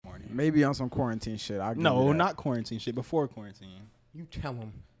Maybe on some quarantine shit. No, not quarantine shit. Before quarantine. You tell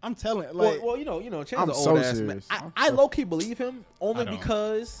him. I'm telling. Like, well, you know, Chan's I'm an so old ass man. serious. I low key believe him only I don't.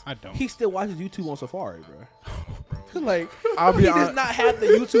 because I don't. he still watches YouTube on Safari, bro. Like I'll be he does honest. not have the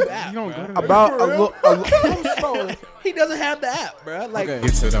YouTube app. you don't bro. go to About a little. Bro, he doesn't have the app, bro. Like Okay.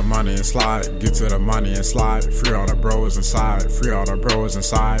 Get to the money and slide, get to the money and slide. Free all the bros inside, free all the bros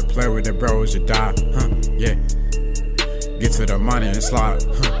inside. Play with the bros, you die, yeah. Get to the money and slide,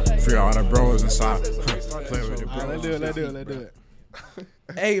 free all the bros inside. Play with the bros. let's do it.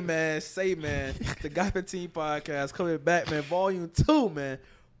 hey man, the Guy 15 podcast coming back, man. Volume 2, man.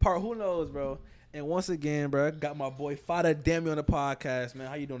 Part who knows, bro. And once again, bro, got my boy Fada Dammy on the podcast, man.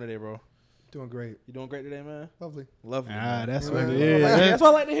 How you doing today, bro? Doing great. You doing great today, man? Lovely. Lovely. That's Yeah, what man. it is. That's what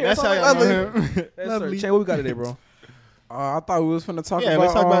I like to hear. That's how what I y'all like to know hear. him. Yes, sir. Chan, what we got today, bro? I thought we was finna talk Yeah, about.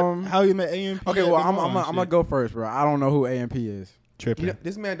 let's talk about how you met AMP. Okay, well, I'm gonna go first, bro. I don't know who AMP is. Tripping. You know,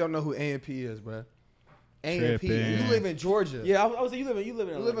 this man don't know who AMP is, bro. AMP. Tripping. You live in Georgia. Yeah, I was you live in You live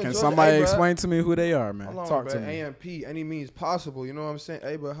in Can Georgia. somebody Hey, bro. explain to me who they are, man? Hold on, Talk bro. to me. AMP, any means possible. You know what I'm saying?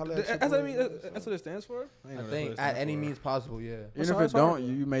 Hey, bro, holla at your That's what I boy. mean. That's what it stands for. I think at any means possible, yeah. Even if sorry, it sorry.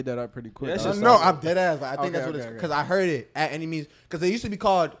 don't, you made that up pretty quick. Yeah, it's dog. just No, something. I'm dead ass. I think Okay, that's what okay, it's okay. because I heard it at any means because it used to be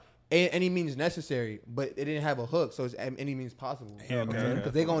called any means necessary, but it didn't have a hook, so it's at any means possible. Yeah, okay.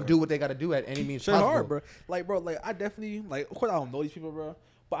 Because they gonna do what they gotta do at any means Shit possible. hard, bro. Like I definitely like. Of course, I don't know these people, bro.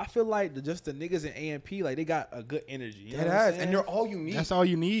 But I feel like just the niggas in AMP, like they got a good energy. You know Dead what I'm ass, saying? and they're all you need. That's all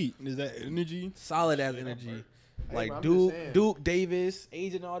you need is that energy. solid ass energy. Hey, Like bro, I'm just Duke, saying. Duke Davis,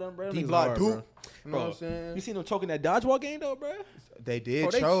 Agent, all them, bro. Them niggas D-Block hard, Duke. bro. You know what I'm Bro, saying? You seen them choking that dodgeball game though, bro? They did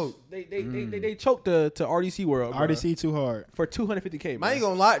Bro, choke. They choked to RDC World, bro, RDC too hard. for $250K. I ain't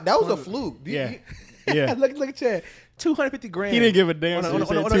gonna lie, that was a fluke. Yeah. Yeah. look at Chad, $250,000. He didn't give a damn. On a-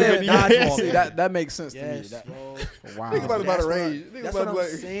 so he on a- said on a 250. dodgeball. See, that makes sense to me. Yes, That, bro. wow. Think about That's a what range. I- Think That's about what I'm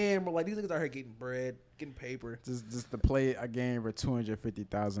like- saying, bro. Like these niggas out here getting bread, getting paper. Just to play a game for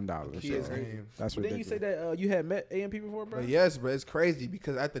 $250,000. Kids So game. that's But then you ridiculous. say that you had met AMP before, bro. But yes, bro, it's crazy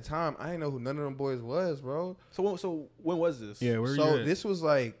because at the time I didn't know who none of them boys was, bro. So when was this? Yeah, where So you at? this was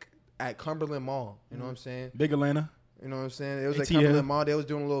like at Cumberland Mall. You know what I'm saying? Big Atlanta. You know what I'm saying? It was at ATL. Cumberland Mall. They was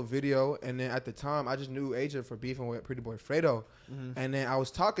doing a little video, and then at the time, I just knew Agent for beefing with Pretty Boy Fredo, and then I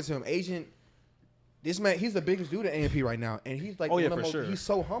was talking to him. Agent, this man, he's the biggest dude at AMP right now, and he's like, Oh, yeah, one of the for sure. He's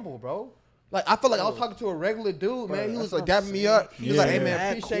so humble, bro. Like I felt like I was talking to a regular dude, man. He was that's like what I'm dapping me up. He was like, "Hey Yeah. man,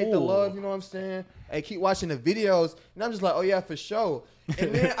 Mad appreciate the cool. love." You know what I'm saying? Hey, keep watching the videos, and I'm just like, "Oh yeah, for sure."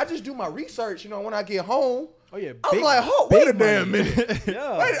 And then I just do my research. You know, when I get home, Oh yeah. I'm big- like, "Oh, wait a big damn money. minute."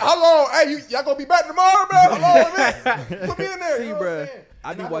 Yeah. Wait, how long? Hey, y'all gonna be back tomorrow, man? How long, man? Put me in there. See, You know what bro, I'm saying? I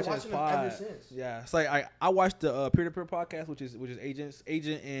And be I've been watching his them ever pod. since. Yeah, it's like I watched the peer-to-peer podcast, which is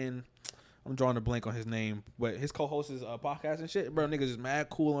Agent and I'm drawing a blank on his name, but his co-host is podcast and shit. Bro, niggas is mad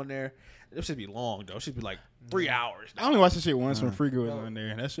cool on there. It should be long though. It should be like 3 hours. I only watched this shit once when Freaky was on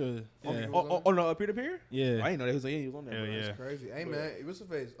there. That shit. Yeah. Oh no, peer-to-peer? Yeah. I didn't know that he was on there. Hell bro. yeah. That's crazy. Hey man, what's the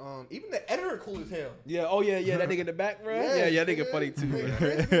face? Even the editor cool as hell. Yeah. Oh yeah. That nigga in the back, bro. Yeah. That nigga funny too. Bro.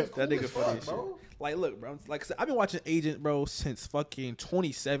 That nigga funny as shit. Like, look, bro. Like I said, I've been watching Agent, bro, since fucking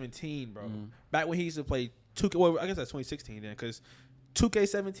 2017, bro. Back when he used to play 2K. Well, I guess that's 2016 then, because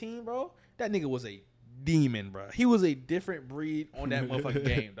 2K17, bro. That nigga was a demon, bro. He was a different breed on that motherfucking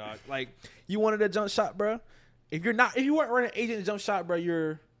game, dog. Like, you wanted a jump shot, bro. If you weren't running Agent jump shot, bro,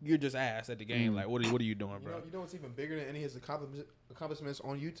 you're just ass at the game. Like, what are you doing, bro? You know what's even bigger than any of his accomplishments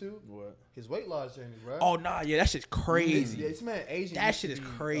on YouTube? What? His weight loss journey, bro. Oh nah, yeah, that shit's crazy. Yeah, this man Asian. That used shit to is be a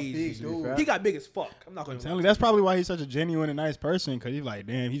crazy. big dude. He got big as fuck. I'm not gonna I'm telling you, that's probably why he's such a genuine and nice person. Cause he's like,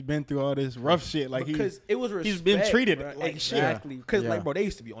 damn, he's been through all this rough shit. Like because it was respect, he's been treated bro. like shit. Exactly. Because Yeah. like, bro, they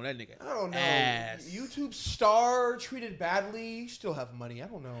used to be on that nigga. I don't know. Ass. YouTube star treated badly, still have money. I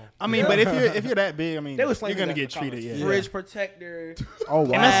don't know. I mean, but if you're that big, I mean, They was you're gonna flaming get that treated. Yeah. Fridge protector, Oh wow.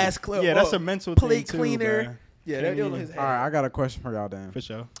 glass clip. Yeah, that's a mental thing plate too, cleaner. bro. Yeah, they on his head. All right, I got a question for y'all then. For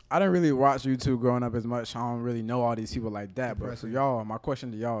sure. I didn't really watch YouTube growing up as much. I don't really know all these people like that. But for Impressive. y'all, my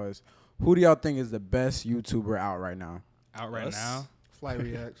question to y'all is, who do y'all think is the best YouTuber out right now? Out right Us? now, Flight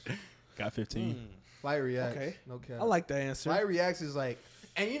Reacts. got 15. Flight Reacts. Okay. No cap. I like that answer. Flight Reacts is like,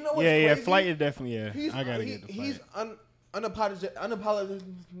 and you know what's Yeah, crazy? Flight is definitely He's, I gotta get the Flight. He's unapologetic.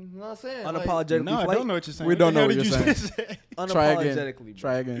 You know what I'm saying? Like, Unapologetically No, I Flight. don't know what you're saying. We don't the know hell what did you're you saying. just say? Try again. Unapologetically,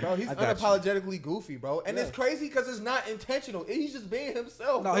 Try again. Bro, he's I got you. unapologetically goofy, bro. And Yeah. it's crazy because it's not intentional. He's just being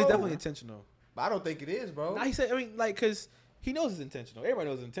himself. No, bro. he's definitely intentional. But I don't think it is, bro. Nah, he said. I mean, like, cause he knows it's intentional. Everybody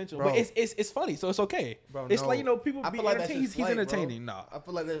knows it's intentional, Bro. but it's funny, so it's okay. Bro, it's no. like, you know, people I be feel like that's entertained. just He's Flight, bro. entertaining. Nah, I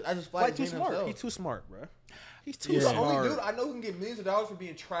feel like I just Flight Flight too being smart. himself. He's too smart, bro. He's too He's the smart. only dude I know who can get millions of dollars for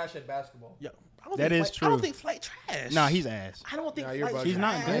being trash at basketball. Yeah, That is I true. don't think Flight trash. Nah, he's ass. I don't think Nah, you're Flight's bugging. He's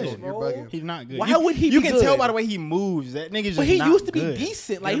not trash, good. bro. You're bugging. He's not good. Why would he You be can tell good? by the way he moves. That nigga's just But he not used to be good.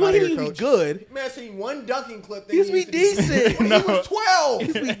 decent. Like, Get he him outta used to here, be coach. good. Man, seen one dunking clip. He used to be decent. When he was 12. He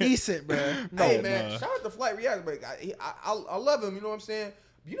used to be decent, bro. No, Hey man, no. shout out to Flight React, but I love him. You know what I'm saying?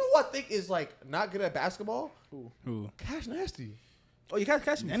 You know what I think is like not good at basketball? Who? Cash Nasty. Oh, you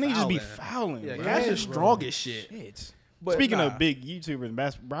Cash be That nigga just be fouling. fouling. Yeah, bro. Cash is bro. strong as shit. Shit. But Speaking nah. of big YouTubers and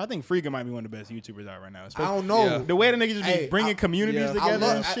basketball, bro, I think Friga might be one of the best YouTubers out right now. I don't know. Yeah. The way the niggas just be Hey, bringing communities yeah. together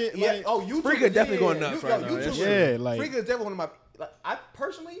and shit. Yeah, like, YouTube. Frigga definitely going nuts right now. YouTuber. Yeah, like- Frigga is definitely one of my. Like, I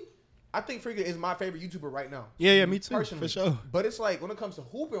personally, I think Frigga is my favorite YouTuber right now. yeah, me too, Personally, for sure. But it's like when it comes to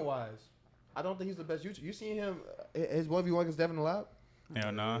hooping wise, I don't think he's the best YouTuber. You seen him? His 1v1 against Devin Lab.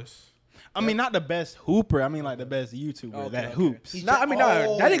 Hell no. I mean, not the best hooper. I mean, like the best YouTuber that hoops. He- Nah, I mean,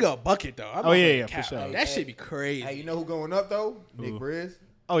 Oh. that nigga a bucket though. I'm Oh, not yeah, gonna yeah, for cap, sure. bro. That shit be crazy. Hey, you know who going up though? Nick Who? Briz.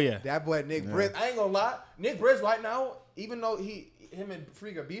 Oh yeah, That boy Nick Briz. I ain't gonna lie. Nick Briz right now, even though him and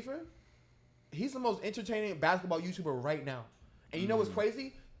Frigga beefing, he's the most entertaining basketball YouTuber right now. And you know what's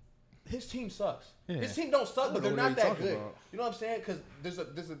crazy? His team sucks. Yeah. His team don't suck, but know they're what not you're that talking good. about. You know what I'm saying? Because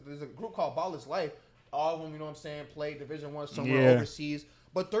there's a group called Ballless Life. All of them, you know what I'm saying, play Division I somewhere Yeah. overseas.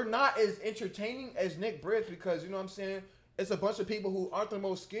 But they're not as entertaining as Nick Briz because, you know what I'm saying, it's a bunch of people who aren't the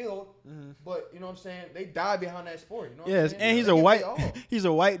most skilled, but, you know what I'm saying, they die behind that sport. You know what yes, I'm saying? and he's They a give white, it all. he's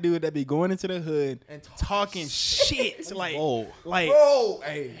a white dude that be going into the hood And talking shit. Like, Whoa. like Bro,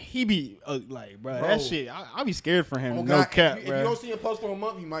 hey. he be like, bro, Bro. that shit. I be scared for him. Oh, no God, cap, if you bro. don't see him post for a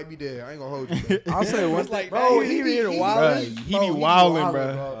month, he might be dead. I ain't gonna hold you. Bro. I'll say one It's thing. like, Bro, he be in he- wild. He be wildin', bro.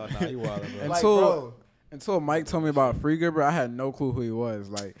 Oh, nah, he wild, bro. Like, Until bro. until Mike told me about Frigga, bro, I had no clue who he was.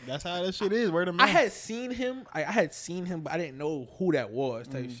 Like, That's how that shit is. Word of I mouth. had seen him. I had seen him, but I didn't know who that was.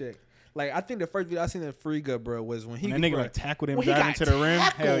 Type shit. Like, I think the first video I seen of Frigga, bro, was when he When that nigga bro, like tackled him when he driving got to the rim.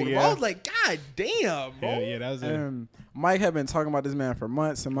 tackled, Hell bro. yeah. I was like, God damn, bro. Hell yeah, that was it. and Mike had been talking about this man for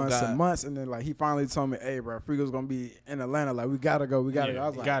months and months God. and months, and then like he finally told me, "Hey, bro, Frigga's gonna be in Atlanta. Like, we gotta go. We gotta go." I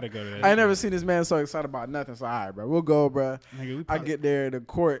was you like, gotta go to that. I ain't never seen this man so excited about nothing. So, all right, bro, we'll go, bro. Nigga, we I probably- get there, the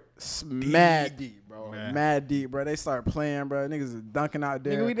court mad deep, bro. Man. Mad deep, bro. They start playing, bro. Niggas is dunking out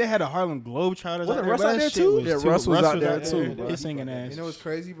there. Nigga, we did had a Harlem Globetrotters. Wasn't out there, Russ bro. out That there shit too? Yeah, Russ was out there too, bro. His singing ass. You know what's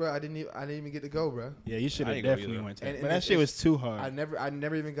crazy, bro? I didn't even get to go, bro. Yeah, you should I have ain't go definitely either. went to And- that. and But that it's- shit was too hard. I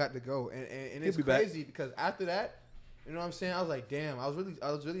never even got to go, and it's be back. crazy because after that, you know what I'm saying? I was like, damn, I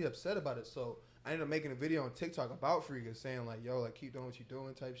was really upset about it. So I ended up making a video on TikTok about Frigga, saying like, yo, like keep doing what you're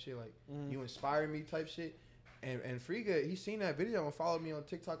doing, type shit, like you inspire me, type shit. And Frigga, he seen that video and followed me on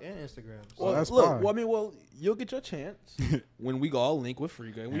TikTok and Instagram. So Well, that's look, fine. you'll get your chance when we go all link with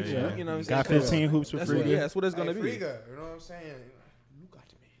Frigga. We, Yeah. You know what I'm saying? Got 15 hoops for That's free. what, yeah, that's what it's gonna hey, be. Frigga, you know what I'm saying? You got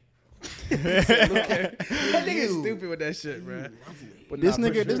to me. That nigga's stupid with that shit, bro. But This nah,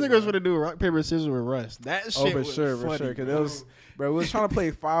 for nigga, this sure, nigga was bro. gonna do rock paper scissors with Russ. That shit Oh, for was sure, funny, for sure. Because bro. it was, bro, we was trying to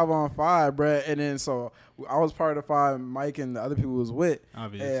play 5-on-5, bro. And then so I was part of the 5, Mike and the other people was with.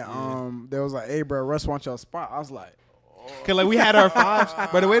 Obvious, And they was like, "Hey, bro, Russ wants your spot." I was like, Cause like we had our fives,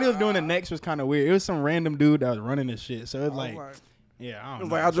 but the way they was doing the next was kind of weird. It was some random dude that was running this shit. So it's like, yeah, I It don't was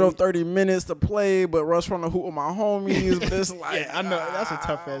know. like I drove 30 minutes to play, but Russ trying to hoop with my homies. But it's like, Yeah, I know. That's a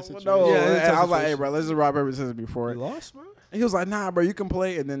tough ass situation. No, Yeah, and it's a tough I was like, "Hey, situation. bro, let's just rock paper scissors before We it." lost, bro. And he was like, "Nah, bro, you can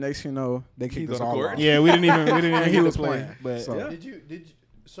play." And then next thing you know, they kicked He's us on the all court. off. Yeah, we didn't even And he get was to play. playing. But So- Yeah.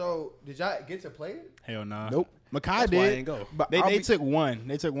 Did y'all get to play it? hell no. Nope. Makai That's why I did. ain't go. But They I'll they be- took one.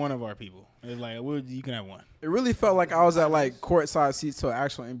 They took one of our people. It was like, well, you can have one. It really felt like I was at like courtside seats to an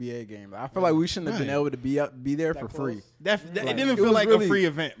actual NBA game. I feel like we shouldn't have been Right. able to be there for free. That Like, it didn't it feel was like really- a free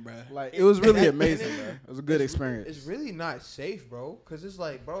event, bro. Like it was really And- amazing, and bro. It was a good experience. It's really not safe, bro. Cause it's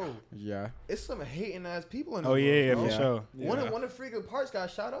like, bro, Yeah. it's some hating ass people in. Oh this yeah, world, for bro. sure. One of Frigga parks got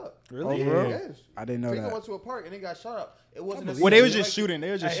shot up. Really? Oh, bro? Yes. I didn't know Frigga that. went to a park and it got shot up. It wasn't. Well, they was directly- just shooting.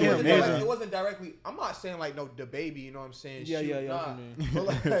 They was just It shooting. wasn't, They was direct- just- it wasn't directly. I'm not saying like no the baby. You know what I'm saying? Yeah, Shoot, yeah, nah.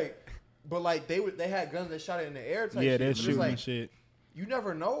 what you mean. But like they had guns that shot it in the air. Type Yeah, shit. they're But it's shooting like, and shit. You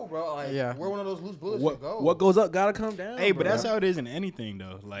never know, bro. Like, Yeah. where one of those loose bullets What should go. what goes up gotta come down. Hey, but bro. that's how it is in anything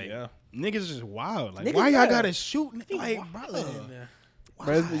though. Like Yeah. niggas just wild. Like Niggas why y'all wild. gotta shoot? Like brother.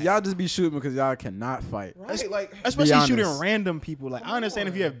 But y'all just be shooting because y'all cannot fight. Right? Like, Especially Be shooting honest. random people. Like I understand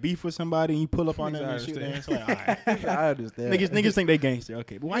if you have beef with somebody and you pull up on them and shoot them. It's like, all right. I understand. niggas think they gangster.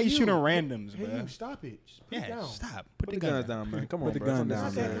 Okay, but why Hey, you you. shooting randoms, hey, bro? you stop it. Just put it Yeah, down. stop. Put the guns down, man. Come on, Put the bro. gun It's down,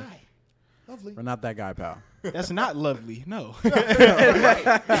 unnecessary. man. Lovely. We're not that guy, pal. That's not lovely. No. Right.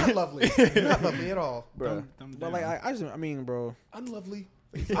 Not lovely. Not lovely at all. Bro. But like I mean, bro, Unlovely.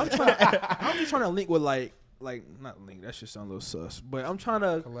 I'm just trying to link with like like not link. That shit sound a little sus. But I'm trying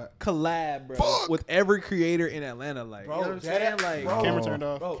to collab, bro, Fuck. with every creator in Atlanta. Like, Bro, you know what I'm saying? Like, bro. Camera turned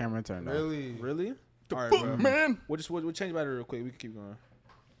off. Bro, Camera turned off. really? All right, bro. Man. We'll change about it real quick. We can keep going.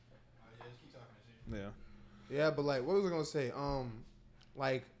 Yeah. Yeah, but like, what was I gonna say?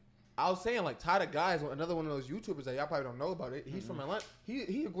 Like, I was saying, like, Ty the Guys, another one of those YouTubers that y'all probably don't know about it. He's from Atlanta.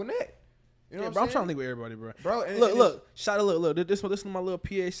 He a Gwinnett. You know Yeah, what bro, I'm I'm trying to saying? link with everybody, bro. Bro, and Look, shout out, look. This is my little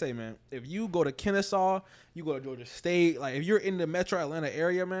PA say, man. If you go to Kennesaw, you go to Georgia State, like if you're in the Metro Atlanta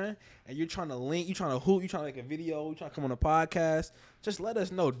area, man, and you're trying to link, you're trying to hoop, you're trying to make a video, you're trying to come on a podcast, just let us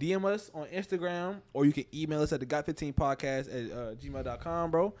know. DM us on Instagram, or you can email us at the Got15podcast at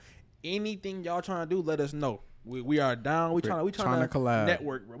gmail.com, bro. Anything y'all trying to do, let us know. We are down. We trying to collab.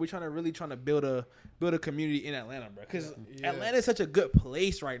 network, bro. We trying to build a community in Atlanta, bro. Because Yeah. Atlanta is such a good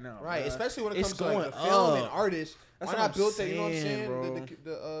place right now, right, bro. especially when it It's comes to like, the going film and up. artists. That's Why what not I'm build that? You know what I'm saying, saying?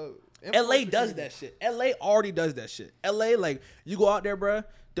 bro. The LA does that shit. LA already does that shit. LA, like, you go out there, bro,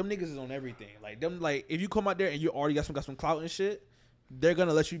 them niggas is on everything. Like, them, like, if you come out there and you already got some clout and shit, they're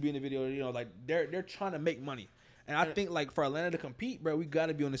gonna let you be in the video. You know, like, they're trying to make money. And I think, like, for Atlanta to compete, bro, we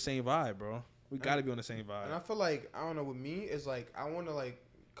gotta be on the same vibe, bro. We gotta be on the same vibe. And I feel like, I don't know, with me, it's like, I want to, like,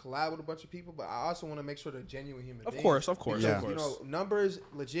 collab with a bunch of people, but I also want to make sure they're genuine human beings. Of course. Because, Yeah. you know, numbers,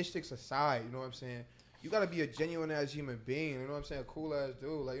 logistics aside, you know what I'm saying? You gotta be a genuine ass human being, you know what I'm saying? A cool ass dude,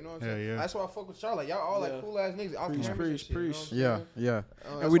 like, you know what I'm saying? Yeah. That's why I fuck with y'all. Like, y'all all like cool ass niggas. Off cameras and preach, shit, you know preach. what I'm Yeah, saying? yeah.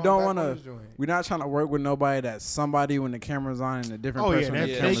 That's And we why don't I'm want back on to. this joint. We're not trying to work with nobody that's somebody when the camera's on and a different Oh, yeah, person when that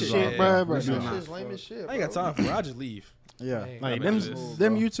the fake camera's shit, on. bro, bro. We do That not. shit's lame as shit. I ain't got time for it. I'll just leave. Yeah. Hey, Like I them, bet it is.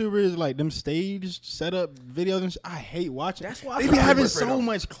 them YouTubers, like them stage setup videos and shit, I hate watching. That's why I they be stopped having fucking with so Fredo.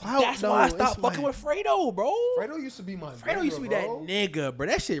 much clout. That's though. why I It's stopped fucking like, with Fredo, bro. Fredo used to be my Fredo used to be that nigga, bro.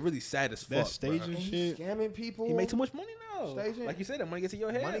 That shit really sad as fuck. that stage bro. and And shit. he's scamming people. He made too much money now. Staging. Like you said, that money gets to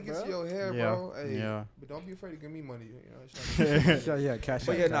your head, Money gets bro. to your hair, Yeah. bro. Hey, Yeah. But don't be afraid to give me money. You know, it's not- Yeah, cash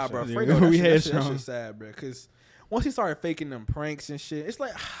But out, yeah, cash nah, out. bro. Yeah, Fredo, we that had shit some. sad, bro. Because once he started faking them pranks and shit, it's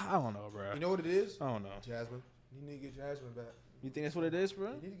like I don't know, bro. You know what it is? I don't know. Jasmine. You need to get Jasmine back. You think that's what it is, bro?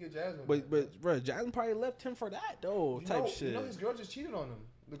 You need to get Jasmine back. But bro, Jasmine probably left him for that though, you type know, shit. You know his girl just cheated on him.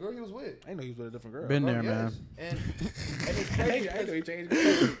 The girl he was with. I know he was with a different girl. Been there, Oh, man. And it's I crazy. know he changed.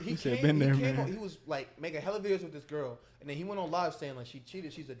 He said came, been there, he came man. on, he was like making hella videos with this girl, and then he went on live saying like she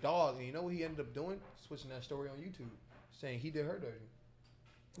cheated, she's a dog, and you know what he ended up doing? Switching that story on YouTube, saying he did her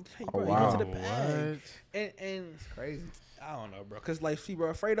dirty. Hey, Oh, bro, he wow. went to the bag. And Crazy. I don't know, bro. Cause like, see,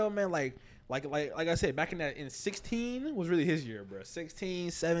 bro, Fredo, man, like I said, back in 16 was really his year, bro.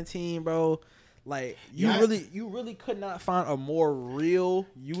 16, 17, bro. Like you really could not find a more real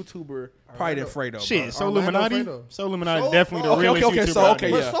YouTuber probably than Fredo. Shit, bro. so Orlando Illuminati, Fredo. so Illuminati So- definitely oh, the realest okay, YouTuber. so out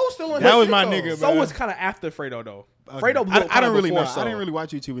okay, there. yeah. But Soul's still on That his was shit, my though. nigga, So bro. was kind of after Fredo though. Okay. Fredo blew I up kinda don't really know. before I didn't So. really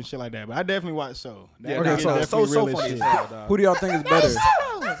watch YouTube and shit like that, but I definitely watch So. Yeah, Okay, nah, so- nah, definitely so real as funny shit. as hell, dog. Who do y'all think is better?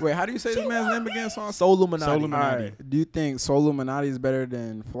 Wait, how do you say this man's name again? So Soul Illuminati. Soul All Illuminati. right. Do you think Soul Illuminati is better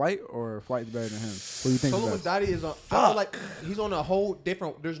than Flight, or Flight's better than him? Who do you think Soul is best? Illuminati is on. I feel like he's on a whole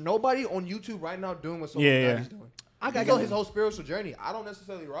different. There's nobody on YouTube right now doing what Soul Yeah, Illuminati's yeah. doing. I He's got on his whole spiritual journey. I don't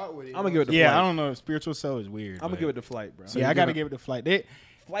necessarily rock with it. I'm gonna give it to Yeah, Flight. I don't know. Spiritual Soul is weird. I'm gonna but- give it to Flight, bro. So Yeah, you I gotta give give it to Flight. They,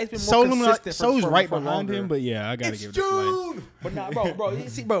 Flight's been more Soul consistent. Soul's right for behind longer. him, but yeah, I gotta It's give it to Flight. June. But nah, bro, you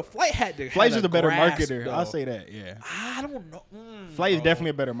see, bro, Flight had to. Flight's had just a better grasp, marketer. though. I'll say that. Yeah, I don't know. Flight is bro.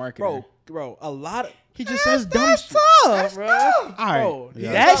 definitely a better marketer. Bro, a lot of He just says dumb that's shit. tough, bro. Bro,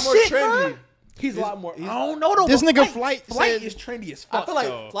 Yeah. that He's a lot more shit, trendy. bro. He's a lot more. he's- I don't know though. This but nigga Flight said- is trendy as fuck. I feel like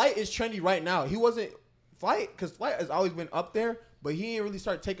though. Flight is trendy right now. He wasn't Flight because Flight has always been up there, but he didn't really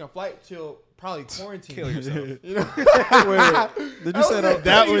start taking flight till probably quarantine. Kill yourself. You know, Wait, did you say that?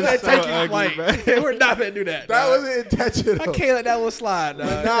 That was That so taking ugly, flight. bro. We're not gonna do that. that dog. wasn't intentional. I can't let that one slide.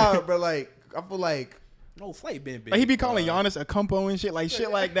 But Dog. nah, but like I feel like No, Flight been big. Like he be calling Giannis a Kumpo and shit, like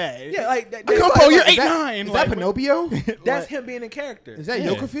shit like that. Yeah, like that. a that- Kumpo, you're is 8'9". Is that Pinocchio? That's him being in character. Is that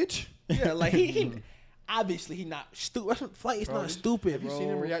Yeah. Jokovic? Yeah, like he obviously he not stupid. Flight is Bro, not stupid, Have you bro. seen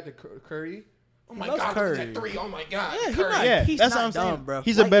him react to Curry? Oh my loves god, Curry. Curry. 3. Oh my god. Yeah, Curry. not, Yeah, he's that's not what I'm dumb, saying. bro.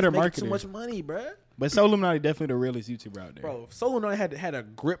 He's a Flight better is making marketer. Too much money, bro. But Soul Illuminati definitely the realest YouTuber out there. Bro, Soul Illuminati had a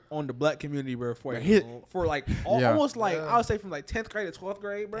grip on the black community, bro, for like Yeah. almost like Yeah. I would say from like 10th grade to 12th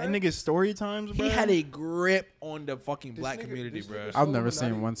grade, bro. That nigga's story times, bro. he had a grip on the fucking This black nigga- community, this bro. nigga- I've never Illuminati.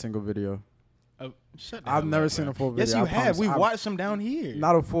 seen one single video. Shut the I've hell never up, seen bro. a full video. Yes, you I have. promise. We've I- watched them down here.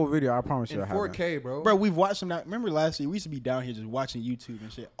 Not a full video. I promise you. In I haven't. 4K, bro. Bro, we've watched them down. Remember last year we used to be down here just watching YouTube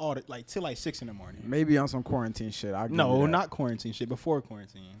and shit all the, like till like 6 in the morning. Maybe on some quarantine shit. I No, not quarantine shit. Before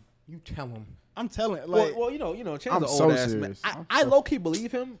quarantine. You tell him. I'm telling. Like, well, you know, Chan's I'm an so old ass man. serious. I low key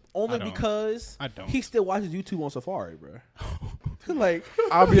believe him only I don't. because I don't. he still watches YouTube on Safari, bro. Like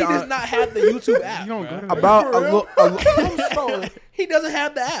I'll be he does honest. not have the YouTube app. you don't bro. go to About a little. Bro, he doesn't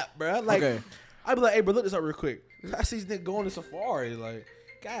have the app, bro. Like Okay. I'd be like, hey, bro, look this up real quick. I see this nigga going to Safari. Like,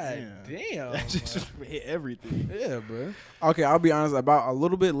 god damn. that just hit everything. Yeah, bro. Okay, I'll be honest. About a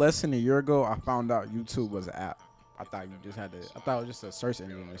little bit less than a year ago, I found out YouTube was an app. I thought you just had to. I thought it was just a search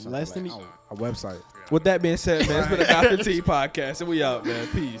engine or something. Less like, than a website. With that being said, man, it's been a Dr. T podcast, and we out, man.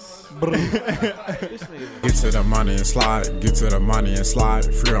 Peace. This nigga- Get to the money and slide, get to the money and slide.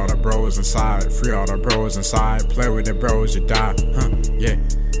 Free all the bros inside, free all the bros inside. Play with the bros, you die, yeah.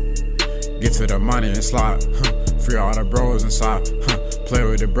 Get to the money and slide, free all the bros inside, play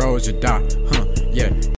with the bros, you die, yeah.